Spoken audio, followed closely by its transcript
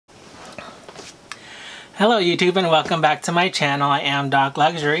Hello YouTube and welcome back to my channel. I am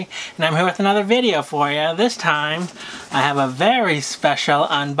docLUXURY and I'm here with another video for you. This time I have a very special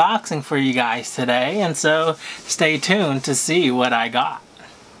unboxing for you guys today, and so stay tuned to see what I got.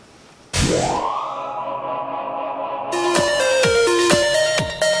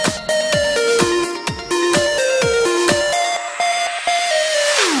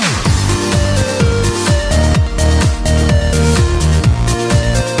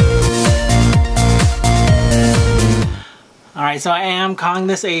 Alright, so I am calling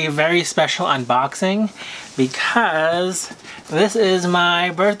this a very special unboxing because this is my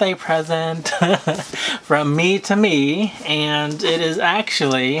birthday present from me to me, and it is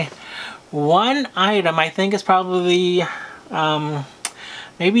actually one item. I think is probably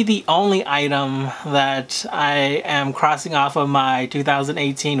maybe the only item that I am crossing off of my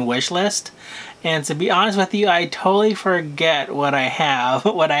 2018 wish list. And to be honest with you, I totally forget what I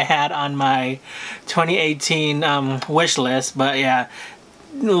had on my 2018 wish list. But yeah,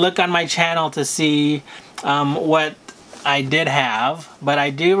 look on my channel to see what I did have. But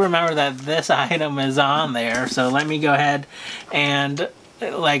I do remember that this item is on there. So let me go ahead and,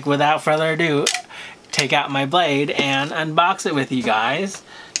 like, without further ado, take out my blade and unbox it with you guys.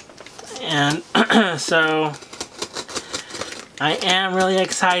 And so I am really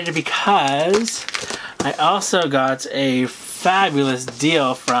excited because I also got a fabulous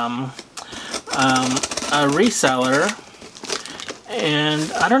deal from a reseller,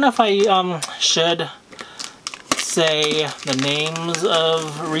 and I don't know if I should say the names of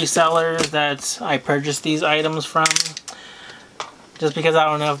resellers that I purchased these items from, just because I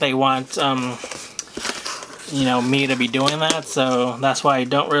don't know if they want you know, me to be doing that, so that's why I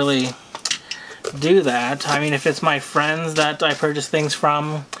don't really do that. I mean, if it's my friends that I purchase things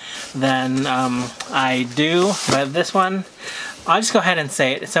from, then I do, but this one, I'll just go ahead and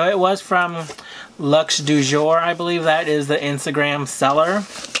say it. So it was from Luxe du Jour, I believe that is the Instagram seller,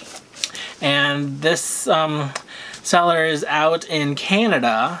 and this seller is out in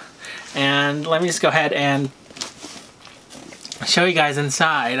Canada. And let me just go ahead and show you guys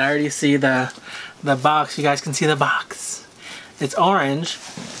inside. I already see the box. You guys can see the box. It's orange,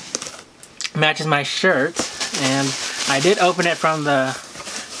 matches my shirt, and I did open it from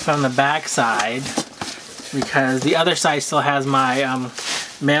the back side because the other side still has my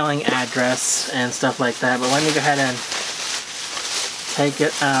mailing address and stuff like that. But let me go ahead and take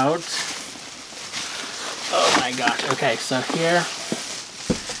it out. Oh my gosh. Okay, so here,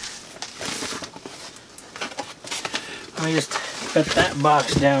 let me just put that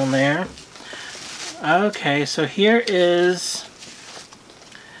box down there. Okay, so here is,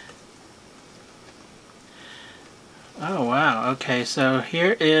 oh wow, okay, so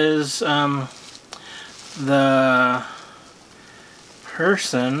here is the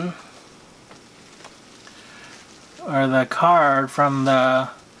person, or the card from the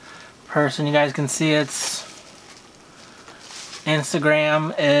person. You guys can see its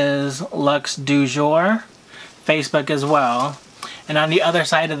Instagram is Luxe du Jour, Facebook as well. And on the other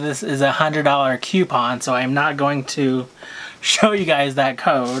side of this is a $100 coupon, so I'm not going to show you guys that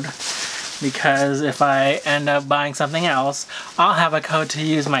code, because if I end up buying something else, I'll have a code to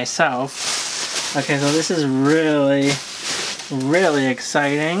use myself. Okay, so this is really, really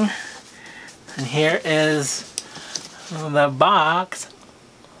exciting. And here is the box.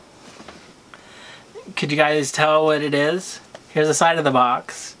 Could you guys tell what it is? Here's the side of the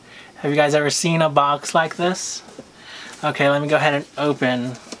box. Have you guys ever seen a box like this? Okay, let me go ahead and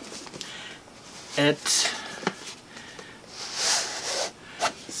open it.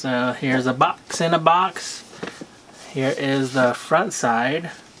 So here's a box in a box. Here is the front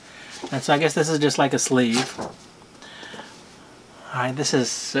side. And so I guess this is just like a sleeve. Alright, this is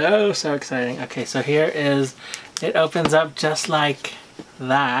so exciting. Okay, so here is, it opens up just like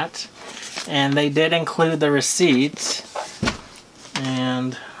that. And they did include the receipt.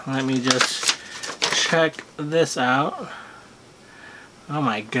 And let me just check this out. Oh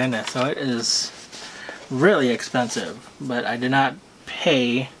my goodness, so it is really expensive, but I did not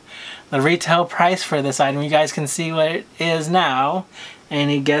pay the retail price for this item. You guys can see what it is now.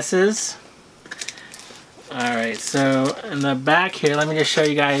 Any guesses? Alright, so in the back here, let me just show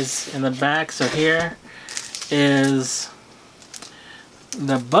you guys in the back. So here is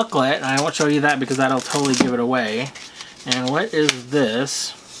the booklet, and I won't show you that because that'll totally give it away. And what is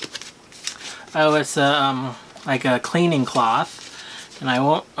this? Oh, it's a like a cleaning cloth, and I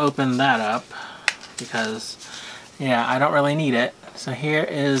won't open that up because, yeah, I don't really need it. So here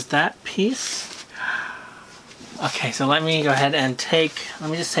is that piece. Okay, so let me go ahead and let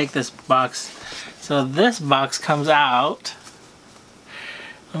me just take this box. So this box comes out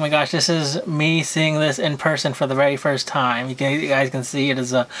Oh my gosh, this is me seeing this in person for the very first time. You guys can see it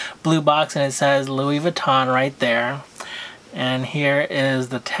is a blue box and it says Louis Vuitton right there. And here is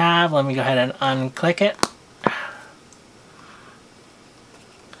the tab. Let me go ahead and unclick it.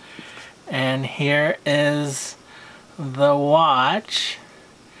 And here is the watch.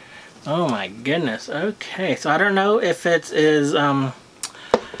 Oh my goodness. Okay, so I don't know if it is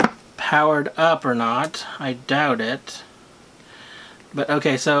powered up or not. I doubt it. But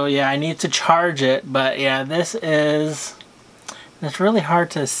okay, so yeah, I need to charge it. But yeah, it's really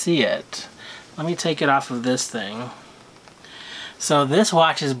hard to see it. Let me take it off of this thing. So this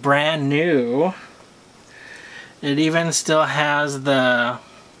watch is brand new. It even still has the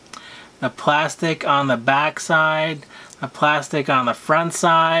plastic on the back side, the plastic on the front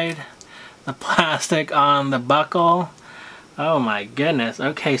side, the plastic on the buckle. Oh my goodness.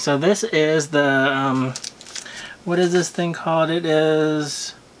 Okay, so this is the, what is this thing called? It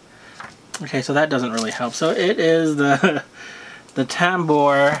is, okay, so that doesn't really help. So it is the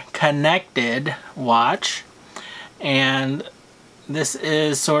tambour connected watch. And this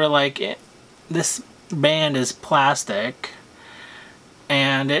is sort of like, this band is plastic.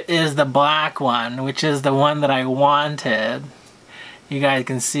 And it is the black one, which is the one that I wanted. You guys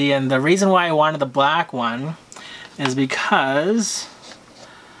can see, and the reason why I wanted the black one is because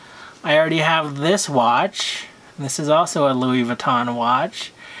I already have this watch. This is also a Louis Vuitton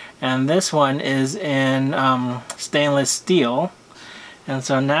watch, and this one is in stainless steel. And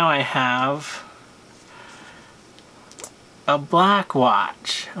so now I have a black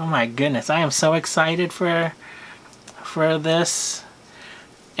watch. Oh my goodness, I am so excited for this.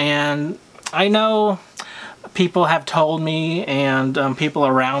 And I know people have told me, and people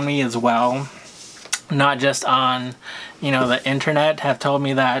around me as well, not just on, you know, the internet, have told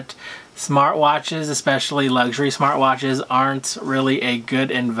me that smartwatches, especially luxury smartwatches, aren't really a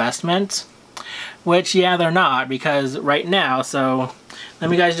good investment. Which, yeah, they're not, because right now, so let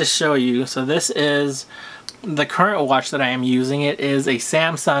me guys just show you. So this is the current watch that I am using. It is a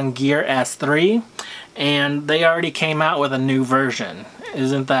Samsung Gear S3, and they already came out with a new version.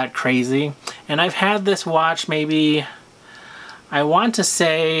 Isn't that crazy? And I've had this watch maybe, I want to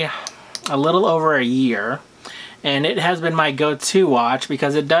say, a little over a year, and it has been my go-to watch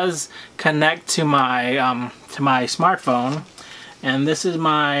because it does connect to my smartphone. And this is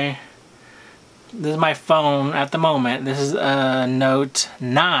my phone at the moment. This is a Note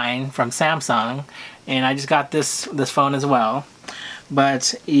 9 from Samsung, and I just got this phone as well.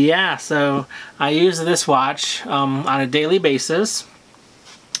 But yeah, so I use this watch on a daily basis.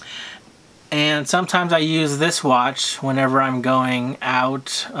 And sometimes I use this watch whenever I'm going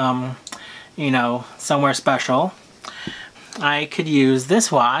out, you know, somewhere special. I could use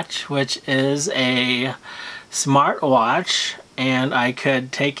this watch, which is a smart watch, and I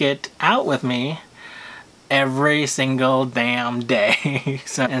could take it out with me every single damn day.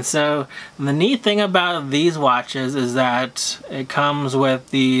 So the neat thing about these watches is that it comes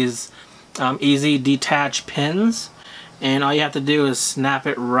with these easy detach pins. And all you have to do is snap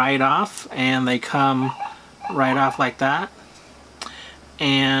it right off, and they come right off like that.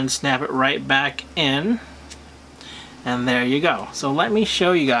 And snap it right back in. And there you go. So let me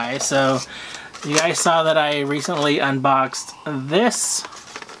show you guys. So you guys saw that I recently unboxed this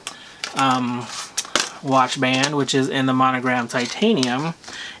watch band, which is in the monogram titanium.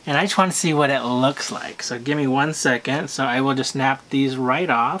 And I just want to see what it looks like. So give me 1 second. So I will just snap these right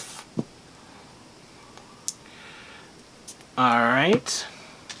off. Alright,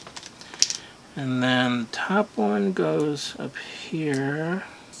 and then the top one goes up here,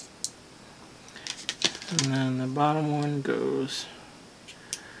 and then the bottom one goes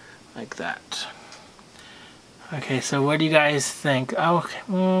like that. Okay, so what do you guys think?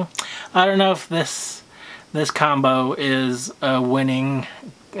 Okay, I don't know if this combo is a winning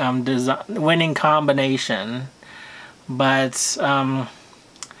winning combination, but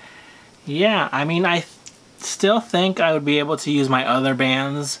yeah, I mean, I still think I would be able to use my other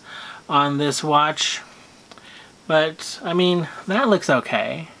bands on this watch, but I mean, that looks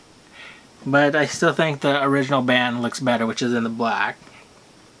okay. But I still think the original band looks better, which is in the black.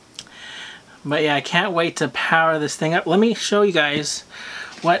 But yeah, I can't wait to power this thing up. Let me show you guys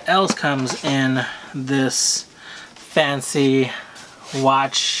what else comes in this fancy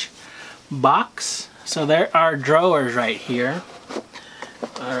watch box. So there are drawers right here.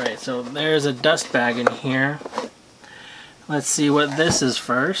 Alright, so there's a dust bag in here. Let's see what this is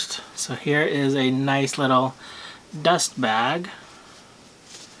first. So here is a nice little dust bag.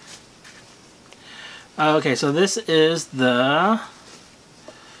 Okay, so this is the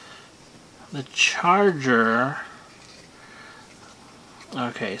charger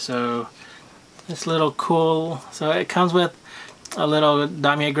Okay, so this little cool, so it comes with a little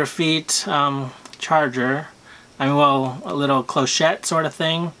damier graphite charger. I mean, well, a little clochette sort of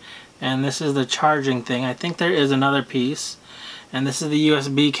thing. And this is the charging thing. I think there is another piece. And this is the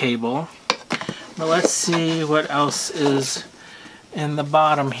USB cable. But let's see what else is in the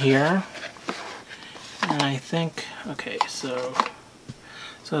bottom here. And I think, okay, so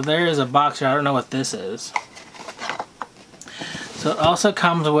there is a box here. I don't know what this is. So it also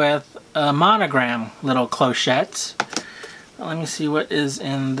comes with a monogram little clochettes. Let me see what is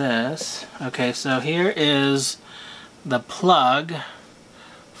in this. Okay, so here is the plug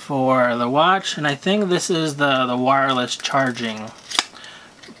for the watch, and I think this is the wireless charging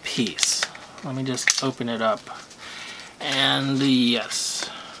piece. Let me just open it up. And yes,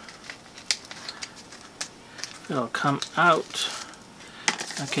 it'll come out.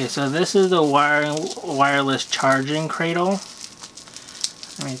 Okay, so this is the wireless charging cradle.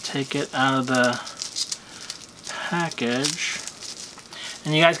 Let me take it out of the package.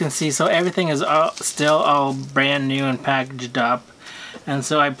 And you guys can see, so everything is still all brand new and packaged up. And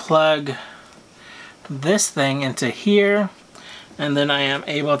so I plug this thing into here, and then I am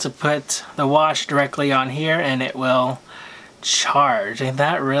able to put the watch directly on here and it will charge. Ain't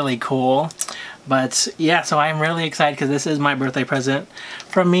that really cool? But yeah, so I'm really excited because this is my birthday present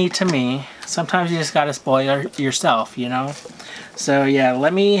from me to me. Sometimes you just gotta spoil yourself, you know? So yeah,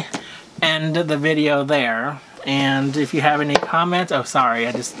 let me end the video there. And if you have any comments, oh sorry,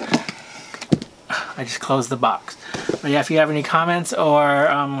 I just closed the box. But yeah, if you have any comments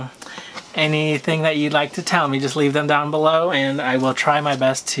or anything that you'd like to tell me, just leave them down below and I will try my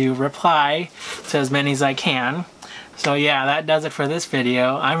best to reply to as many as I can. So yeah, that does it for this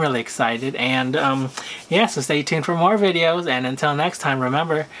video. I'm really excited, and yeah, so stay tuned for more videos, and until next time,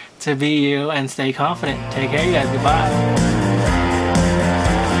 remember to be you and stay confident. Take care, you guys. Goodbye.